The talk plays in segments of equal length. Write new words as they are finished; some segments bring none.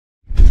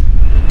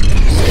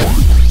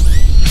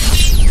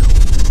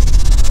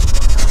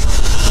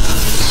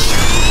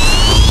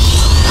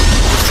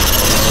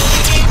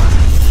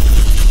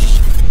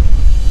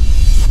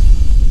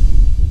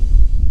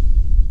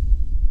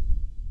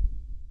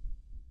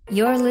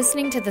You're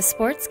listening to The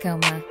Sports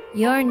Coma,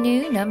 your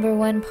new number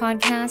one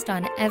podcast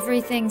on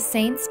everything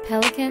Saints,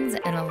 Pelicans,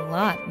 and a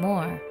lot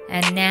more.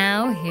 And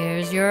now,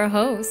 here's your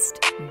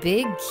host,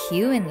 Big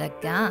Q and the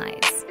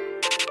guys.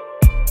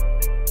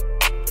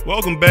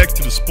 Welcome back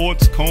to The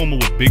Sports Coma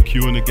with Big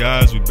Q and the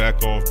guys. We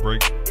back off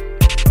break.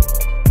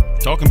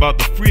 Talking about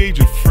the free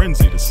agent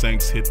frenzy. The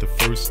Saints hit the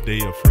first day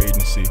of free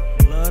agency.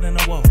 Blood in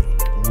the water.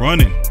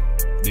 Running.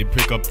 They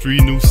pick up 3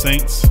 new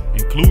Saints,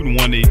 including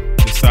one they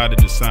decided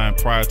to sign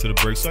prior to the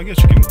break. So I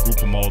guess you can group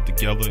them all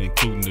together,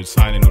 including the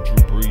signing of Drew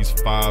Brees,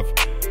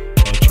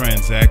 5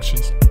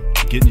 transactions,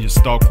 getting your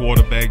star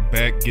quarterback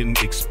back, getting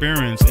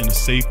experience in the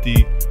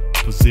safety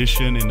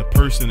position and the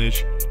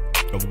personage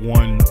of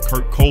one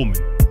Kurt Coleman,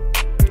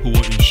 who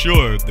will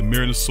ensure the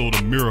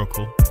Minnesota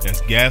Miracle, as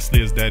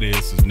ghastly as that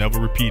is never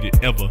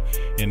repeated ever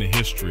in the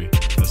history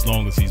as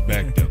long as he's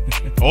back there.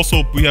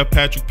 Also, we have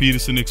Patrick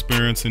Peterson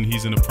experience, and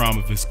he's in the prime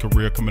of his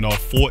career, coming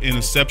off 4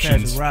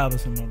 interceptions. Patrick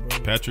Robinson, my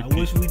brother. Patrick I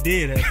wish we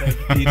did have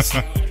Patrick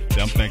Peterson.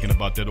 I'm thinking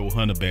about that old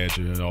Hunter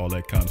Badger and all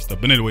that kind of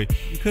stuff. But anyway,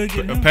 You could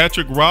get him.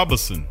 Patrick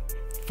Robinson,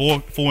 four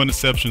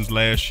interceptions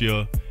last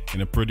year in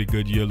a pretty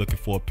good year, looking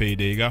for a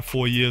payday. He got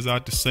 4 years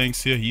out the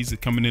Saints here. He's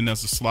coming in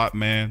as a slot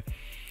man.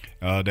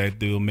 That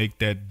will make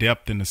that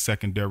depth in the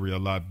secondary a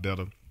lot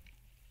better.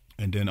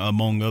 And then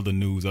among other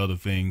news, other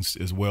things,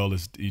 as well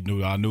as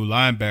our new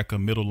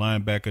linebacker, middle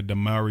linebacker,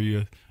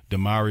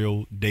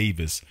 Demario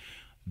Davis,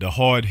 the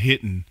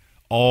hard-hitting,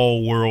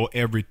 all-world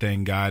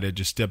everything guy that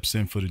just steps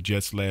in for the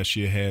Jets last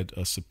year, had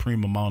a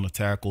supreme amount of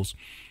tackles.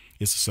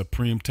 It's a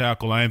supreme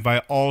tackle. I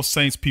invite all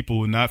Saints people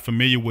who are not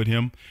familiar with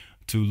him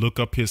to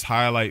look up his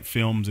highlight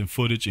films and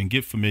footage and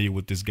get familiar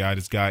with this guy.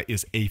 This guy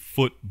is a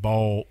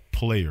football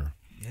player.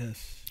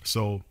 Yes.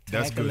 So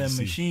that's good to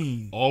see.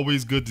 Machine.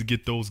 Always good to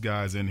get those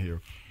guys in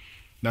here.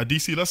 Now,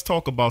 DC, let's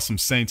talk about some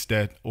Saints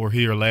that were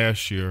here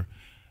last year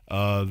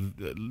in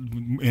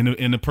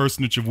the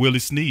personage of Willie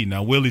Snead.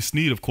 Now, Willie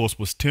Snead, of course,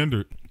 was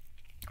tendered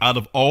out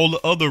of all the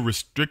other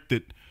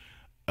restricted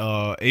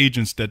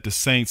agents that the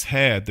Saints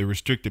had, the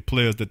restricted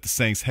players that the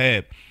Saints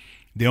had.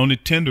 They only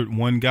tendered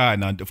one guy.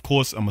 Now, of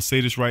course, I'm going to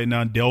say this right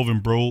now, Delvin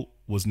Breaux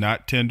was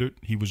not tendered.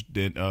 He was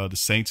the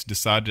Saints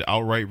decided to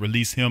outright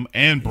release him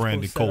and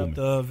Brandon Coleman.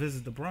 To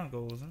visit the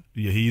Broncos, huh?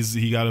 Yeah,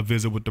 he got a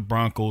visit with the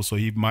Broncos, so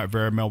he might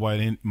very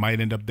well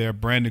might end up there.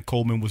 Brandon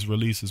Coleman was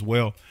released as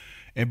well,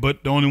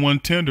 but the only one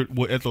tendered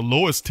at the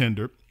lowest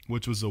tender,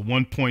 which was a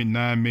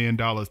 $1.9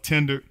 million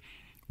tender,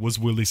 was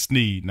Willie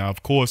Snead. Now,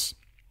 of course,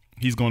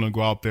 he's going to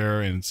go out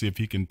there and see if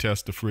he can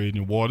test the free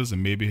agent waters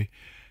and maybe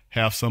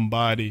have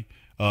somebody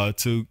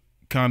to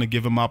kind of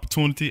give him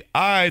opportunity.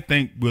 I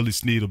think Willie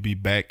Snead will be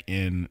back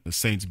in the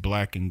Saints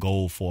black and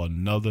gold for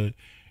another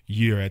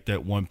year at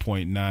that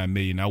 $1.9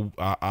 million.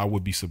 I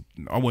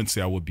wouldn't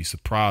say I would be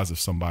surprised if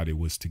somebody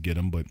was to get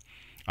him, but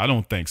I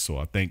don't think so.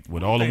 I think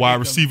with all the wide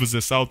receivers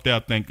that's out there, I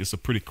think it's a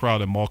pretty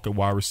crowded market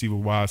wide receiver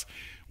wise.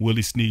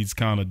 Willie Snead's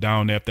kind of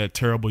down after that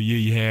terrible year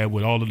he had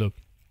with all of the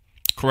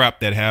crap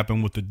that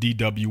happened with the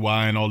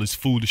DWI and all this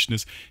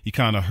foolishness. He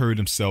kind of hurt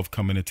himself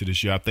coming into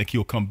this year. I think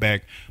he'll come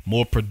back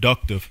more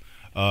productive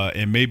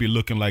and maybe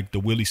looking like the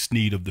Willie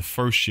Snead of the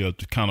first year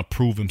to kind of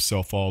prove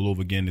himself all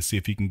over again to see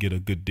if he can get a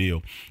good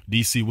deal.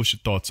 DC, what's your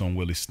thoughts on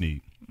Willie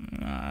Snead?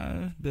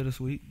 It's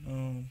bittersweet.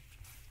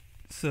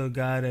 It's a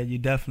guy that you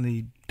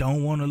definitely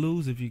don't want to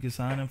lose if you can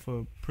sign him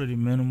for pretty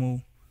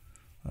minimal.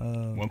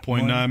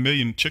 $1.9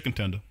 million chicken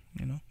tender.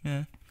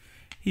 Yeah.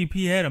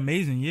 He had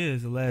amazing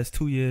years the last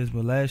 2 years,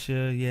 but last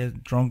year he had a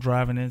drunk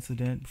driving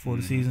incident before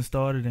the season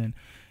started and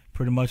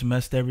pretty much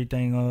messed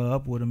everything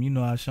up with him. You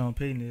know how Sean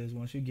Payton is.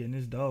 Once you get in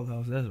this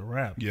doghouse, that's a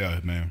wrap. Yeah,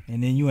 man.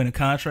 And then you in a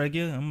contract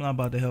year, I'm not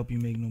about to help you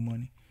make no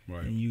money.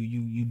 Right. And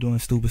you doing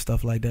stupid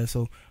stuff like that.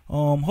 So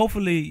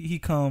hopefully he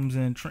comes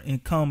in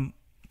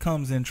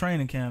comes in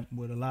training camp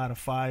with a lot of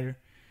fire,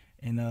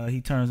 and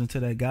he turns into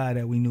that guy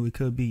that we knew he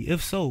could be.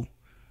 If so,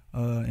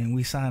 and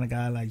we sign a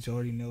guy like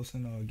Jordy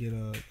Nelson or get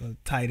a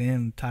tight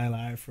end, Tyler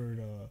Eifert,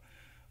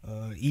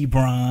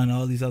 Ebron,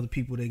 all these other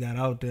people they got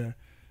out there,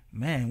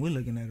 man, we're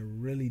looking at a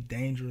really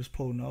dangerous,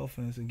 potent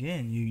offense.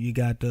 Again, you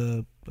got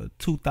the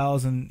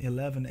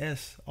 2011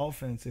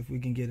 offense if we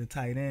can get a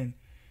tight end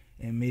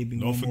and maybe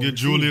don't forget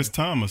Julius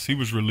Thomas. He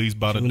was released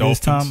by the Julius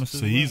Dolphins,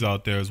 so he's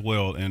out there as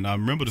well. And I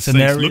remember the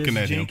Saints looking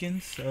at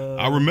Jenkins, him.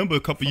 I remember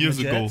a couple years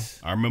ago.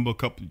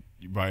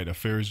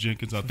 Ferris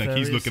Jenkins. I think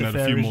he's looking at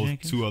a few more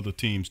 2 other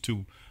teams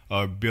too.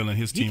 Building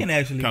his team. He can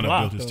actually kind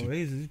block, of build his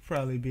though. He'd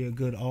probably be a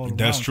good all-around.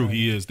 That's true. Type.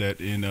 He is that,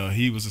 and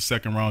he was a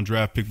 2nd-round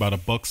draft pick by the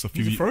Bucks.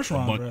 He's a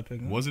first-round draft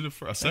pick. Huh? Was it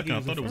a second?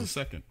 I thought it was a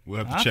second. We'll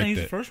have to check think he's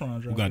that. A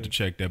first-round draft We're going to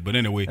check that. But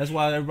anyway, that's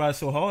why everybody's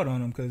so hard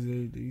on him because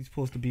he's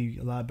supposed to be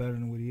a lot better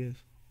than what he is.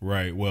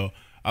 Right. Well,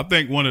 I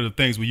think one of the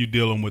things when you're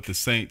dealing with the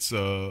Saints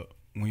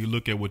when you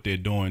look at what they're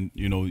doing,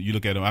 you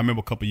look at them. I remember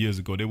a couple of years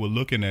ago they were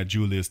looking at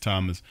Julius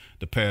Thomas,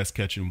 the pass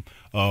catching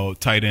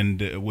tight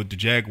end with the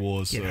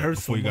Jaguars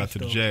before he got to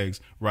the Jags,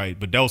 right?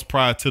 But that was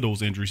prior to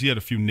those injuries. He had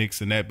a few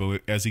nicks in that,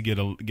 but as he get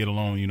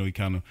along, he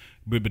kind of.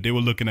 But they were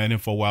looking at him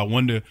for a while. I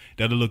wonder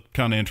that'll look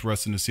kind of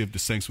interesting to see if the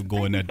Saints would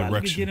go in that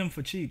direction. Could get him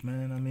for cheap,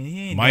 man. I mean,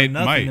 he ain't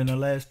done nothing in the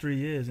last 3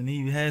 years, and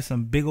he had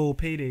some big old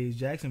paydays.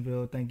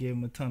 Jacksonville, I think, gave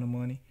him a ton of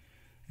money,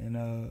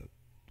 and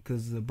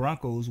because the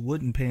Broncos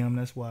wouldn't pay him,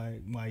 that's why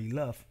he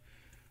left.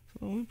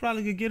 So we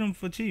probably could get him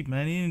for cheap,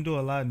 man. He didn't do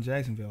a lot in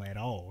Jacksonville at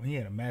all. He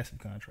had a massive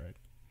contract.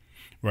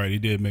 Right, he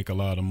did make a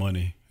lot of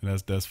money,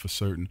 and that's for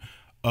certain.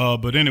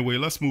 But anyway,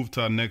 let's move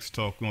to our next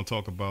talk. We're going to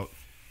talk about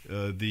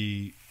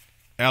the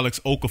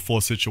Alex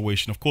Okafor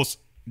situation. Of course,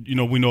 we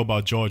know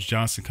about George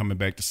Johnson coming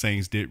back. The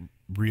Saints did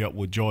re-up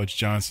with George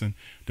Johnson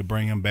to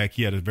bring him back.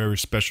 He had a very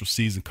special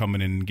season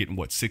coming in and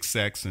getting, 6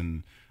 sacks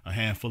and a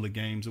handful of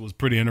games. It was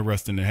pretty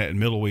interesting. They had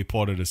middleweight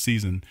part of the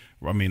season.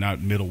 I mean,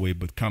 not middleweight,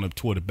 but kind of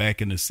toward the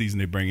back end of the season,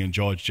 they bring in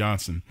George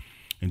Johnson.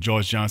 And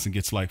George Johnson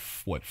gets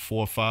 4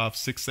 or 5,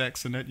 6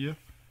 sacks in that year,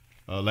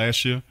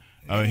 last year.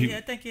 I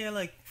think he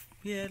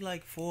had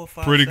like 4 or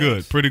 5 Pretty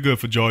sacks. Pretty good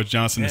for George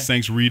Johnson. Yeah. The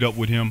Saints read up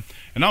with him.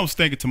 And I was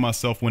thinking to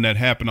myself when that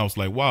happened, I was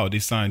like, wow, they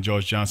signed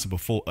George Johnson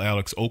before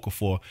Alex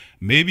Okafor.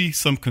 Maybe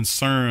some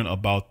concern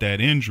about that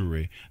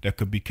injury that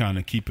could be kind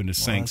of keeping the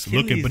Saints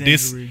looking. But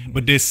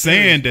they're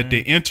saying that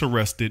they're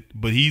interested,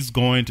 but he's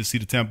going to see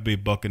the Tampa Bay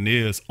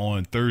Buccaneers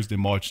on Thursday,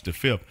 March the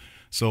 5th.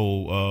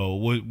 So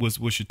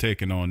what's your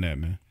taking on that,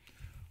 man?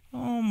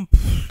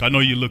 I know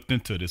you looked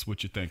into this.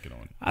 What you thinking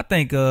on it?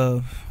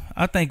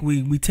 I think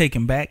we take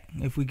him back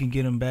if we can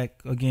get him back.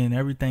 Again,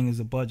 everything is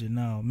a budget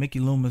now. Mickey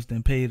Loomis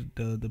then paid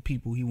the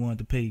people he wanted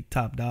to pay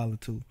top dollar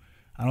to.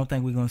 I don't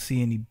think we're gonna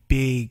see any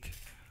big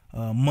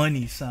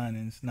money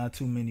signings. Not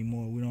too many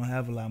more. We don't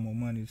have a lot more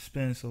money to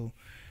spend, so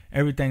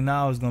everything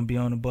now is gonna be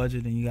on a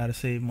budget, and you got to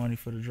save money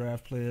for the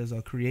draft players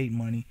or create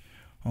money.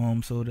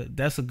 So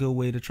that's a good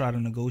way to try to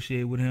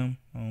negotiate with him.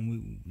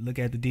 We look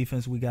at the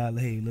defense we got.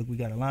 Hey, look, we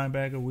got a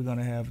linebacker. We're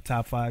gonna have a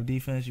top 5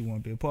 defense. You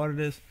want to be a part of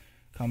this?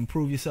 Come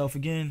prove yourself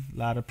again. A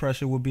lot of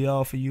pressure will be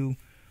off of you.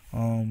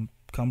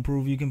 Come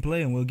prove you can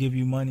play, and we'll give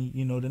you money,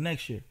 the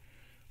next year.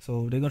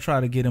 So they're going to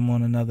try to get him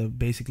on another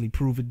basically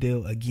prove-it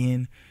deal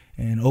again.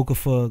 And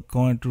Okafor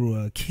going through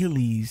an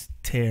Achilles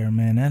tear,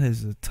 man, that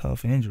is a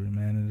tough injury,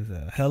 man. It is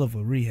a hell of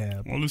a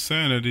rehab. Well, it's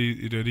saying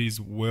that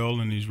he's well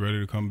and he's ready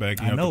to come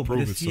back. I know,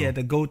 but he had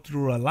to go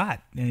through a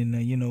lot.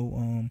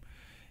 And,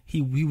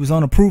 He was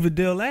on a prove-it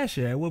deal last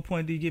year. At what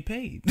point did he get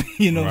paid?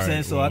 You know what I'm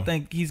saying? So I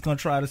think he's going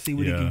to try to see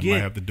what he can get.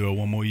 Might have to do it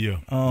one more year.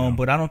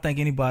 But I don't think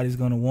anybody's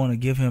going to want to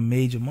give him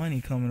major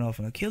money coming off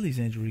an Achilles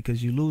injury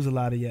because you lose a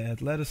lot of your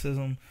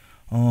athleticism.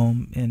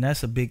 And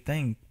that's a big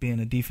thing,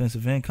 being a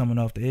defensive end coming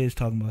off the edge,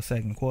 talking about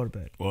second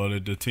quarterback. Well,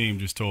 the team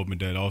just told me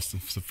that Austin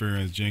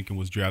Seferian-Jenkins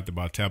was drafted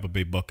by Tampa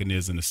Bay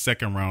Buccaneers in the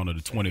second round of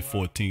the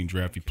 2014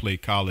 draft. He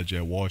played college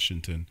at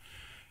Washington.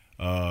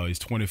 He's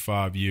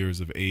 25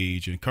 years of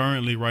age, and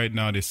currently, right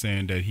now, they're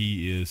saying that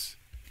his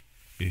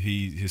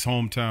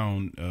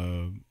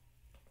hometown.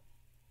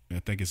 I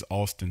think it's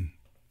Austin,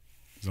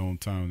 his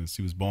hometown.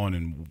 He was born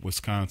in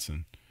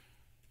Wisconsin.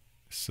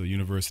 So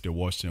University of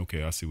Washington.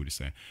 Okay, I see what he's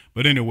saying.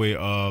 But anyway,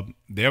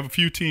 they have a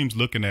few teams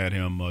looking at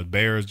him: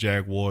 Bears,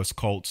 Jaguars,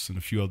 Colts, and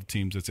a few other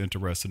teams that's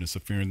interested in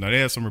Seferian. Now they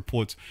have some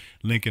reports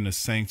linking the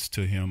Saints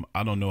to him.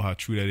 I don't know how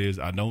true that is.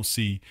 I don't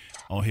see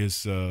on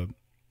his.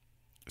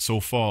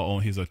 So far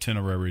on his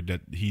itinerary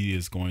that he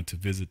is going to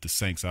visit the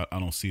Saints. I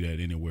don't see that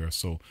anywhere.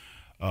 So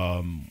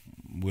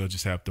we'll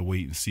just have to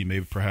wait and see.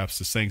 Maybe perhaps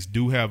the Saints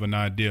do have an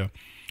idea.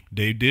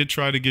 They did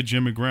try to get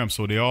Jimmy Graham,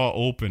 so they are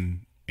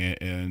open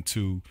and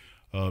to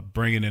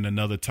bringing in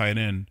another tight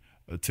end.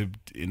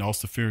 And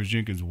Austin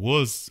Seferian-Jenkins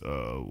was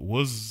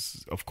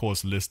of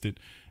course listed,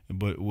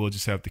 but we'll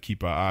just have to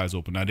keep our eyes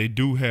open. Now they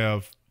do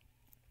have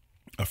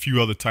a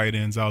few other tight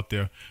ends out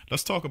there.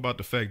 Let's talk about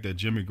the fact that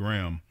Jimmy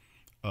Graham.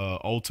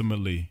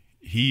 Ultimately,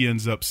 he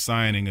ends up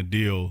signing a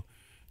deal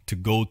to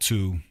go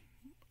to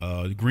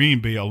Green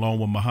Bay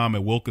along with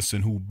Muhammad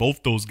Wilkerson, who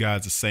both those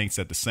guys are Saints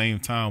at the same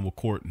time were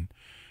courting.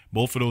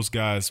 Both of those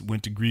guys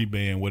went to Green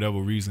Bay and whatever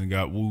reason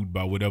got wooed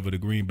by whatever the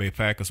Green Bay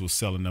Packers was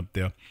selling up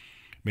there.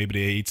 Maybe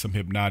they ate some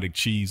hypnotic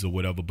cheese or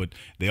whatever, but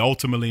they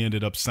ultimately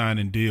ended up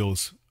signing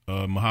deals.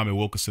 Muhammad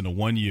Wilkerson, a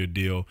 1-year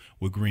deal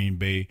with Green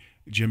Bay.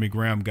 Jimmy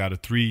Graham got a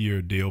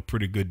 3-year deal,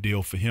 pretty good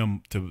deal for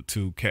him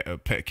to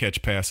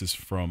catch passes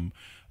from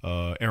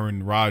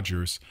Aaron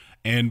Rodgers.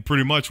 And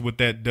pretty much what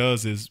that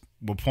does is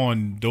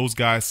upon those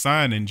guys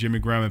signing, Jimmy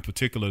Graham in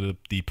particular,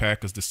 the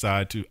Packers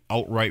decide to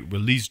outright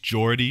release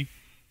Jordy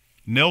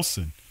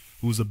Nelson,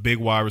 who's a big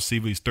wide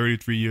receiver. He's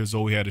 33 years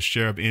old. He had a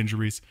share of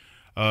injuries.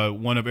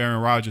 One of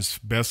Aaron Rodgers'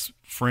 best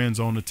friends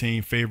on the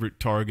team, favorite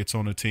targets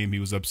on the team. He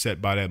was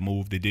upset by that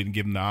move. They didn't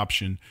give him the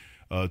option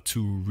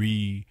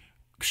to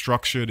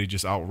restructure. They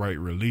just outright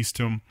released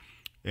him.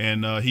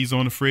 And he's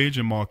on the free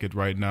agent market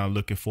right now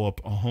looking for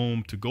a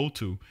home to go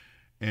to.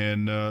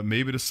 And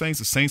maybe the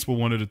Saints were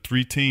one of the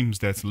 3 teams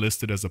that's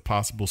listed as a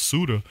possible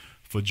suitor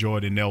for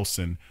Jordy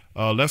Nelson.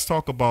 Let's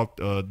talk about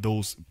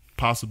those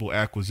possible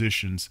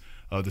acquisitions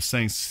the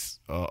Saints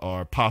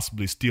are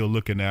possibly still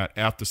looking at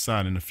after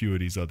signing a few of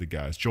these other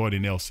guys. Jordy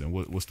Nelson,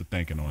 what's the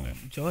thinking on that?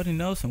 Jordy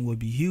Nelson would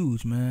be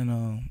huge,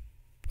 man.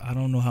 I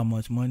don't know how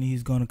much money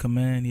he's going to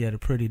command. He had a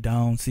pretty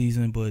down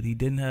season, but he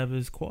didn't have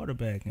his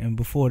quarterback. And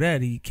before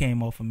that, he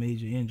came off a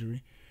major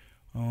injury.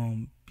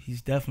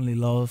 He's definitely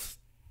lost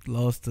a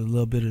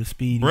little bit of the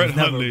speed. Brett He's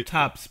never Hundley, a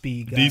top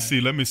speed guy.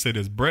 DC, let me say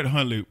this. Brett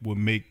Hundley would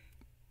make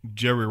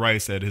Jerry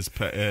Rice at his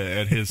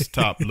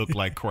top look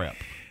like crap.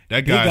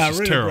 That guy's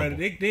just terrible.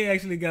 They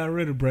actually got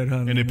rid of Brett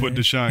Hundley. And they put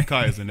Deshaun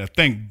Keyes in there.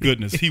 Thank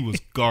goodness he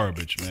was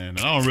garbage, man. And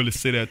I don't really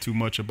say that too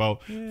much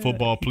about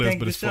football players.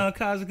 But Deshaun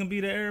Keyes can be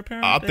the heir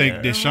apparent? I think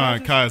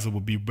Deshaun Keyes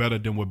would be better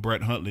than with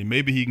Brett Hundley.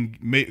 Maybe he can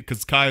make,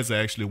 because Keyes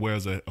actually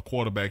wears a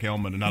quarterback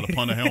helmet and not a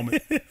punter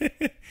helmet.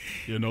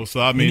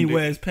 So I mean, and he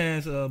wears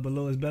pants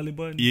below his belly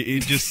button.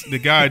 The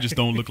guy just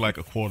don't look like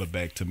a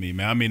quarterback to me,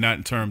 man. I mean, not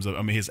in terms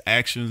of his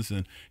actions,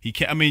 and he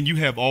can't. I mean, you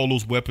have all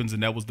those weapons,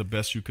 and that was the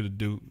best you could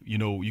do.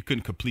 You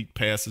couldn't complete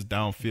passes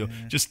downfield.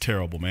 Yeah. Just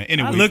terrible, man.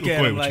 Anyway, I look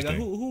at him like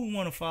who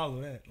want to follow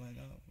that?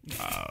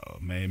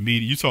 Man,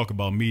 you talk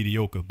about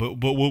mediocre, but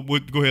we'll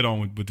go ahead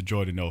on with the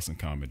Jordy Nelson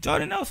comment.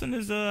 Jordy Nelson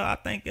is, I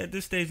think, at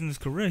this stage in his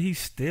career, he's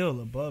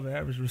still above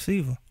average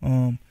receiver.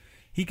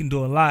 He can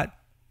do a lot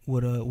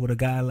with a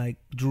guy like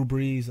Drew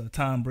Brees or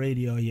Tom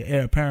Brady or your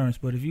heir apparents,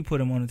 but if you put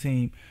him on a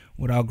team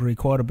without great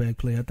quarterback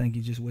play, I think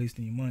you're just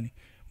wasting your money.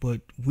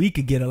 But we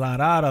could get a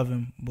lot out of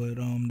him, but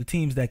the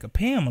teams that could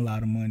pay him a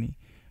lot of money,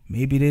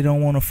 maybe they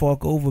don't want to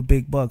fork over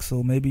big bucks,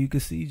 so maybe you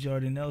could see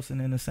Jordy Nelson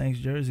in a Saints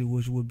jersey,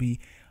 which would be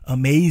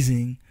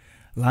amazing,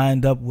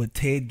 lined up with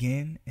Ted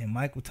Ginn and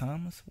Michael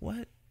Thomas.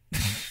 What?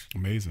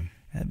 Amazing.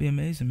 That'd be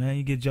amazing, man.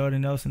 You get Jordy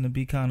Nelson to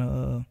be kind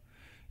of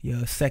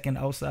your second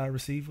outside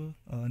receiver,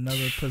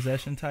 another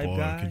possession type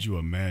guy. Could you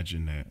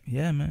imagine that?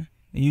 Yeah, man.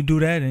 And you do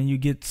that and you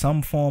get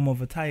some form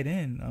of a tight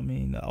end. I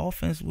mean, the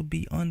offense would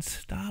be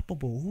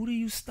unstoppable. Who do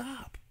you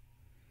stop?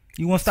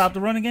 You want to stop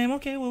the running game?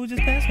 Okay, well, we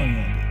just pass on you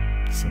on it.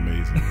 It's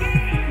amazing.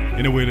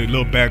 Anyway, the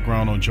little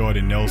background on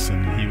Jordy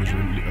Nelson. He was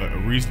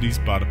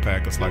released by the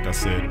Packers, like I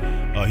said.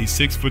 He's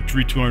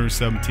 6'3",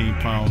 217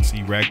 pounds.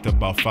 He racked up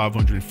about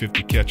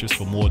 550 catches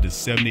for more than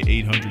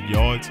 7,800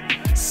 yards,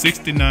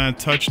 69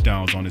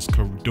 touchdowns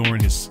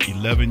during his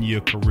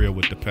 11-year career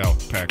with the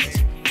Packers.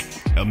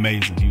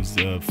 Amazing. He was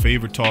the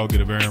favorite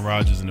target of Aaron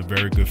Rodgers and a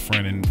very good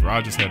friend. And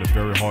Rodgers had a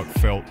very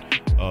heartfelt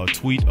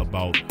tweet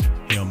about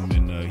him,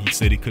 and he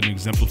said he couldn't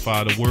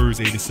exemplify the words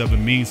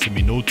 87 means to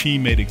me. No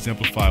teammate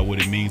exemplified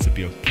what it means to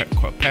be a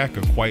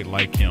Packer quite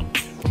like him.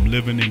 From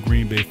living in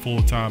Green Bay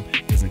full-time,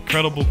 his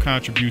incredible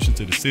contribution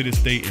to the city,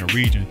 state, and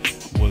region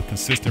was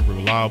consistent,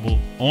 reliable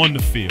on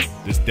the field.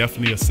 This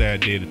definitely a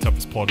sad day, the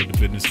toughest part of the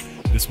business.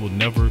 This will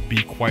never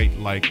be quite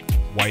like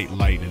White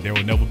Lightning. There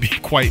will never be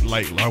quite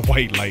like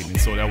White Lightning.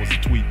 So that was a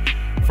tweet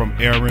from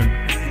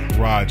Aaron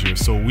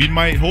Rodgers. So we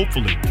might,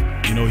 hopefully,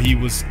 he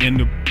was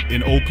in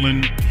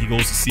Oakland. He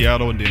goes to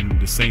Seattle, and then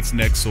the Saints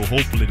next. So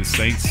hopefully the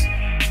Saints,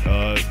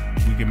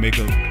 we can make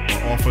an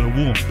offer to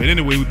woo him. But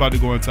anyway, we're about to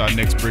go into our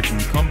next break. When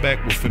we come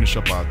back, we'll finish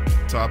up our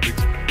topics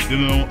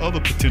dealing on other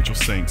potential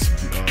Saints.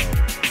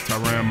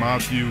 Tyrann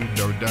Mathieu,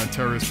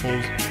 Dantarius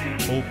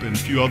Hope, and a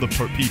few other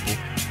people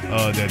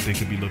that they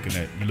could be looking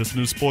at. You listen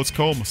to Sports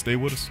Coma. Stay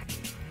with us.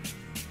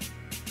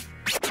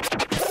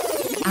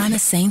 I'm a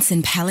Saints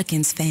and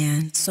Pelicans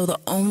fan, so the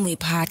only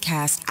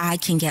podcast I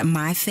can get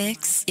my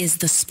fix is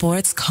the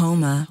Sports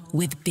Coma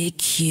with Big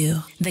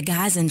Q. The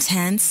guy's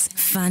intense,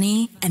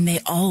 funny, and they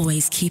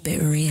always keep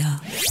it real.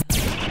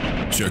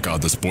 Check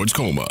out the Sports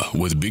Coma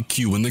with Big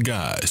Q and the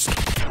guys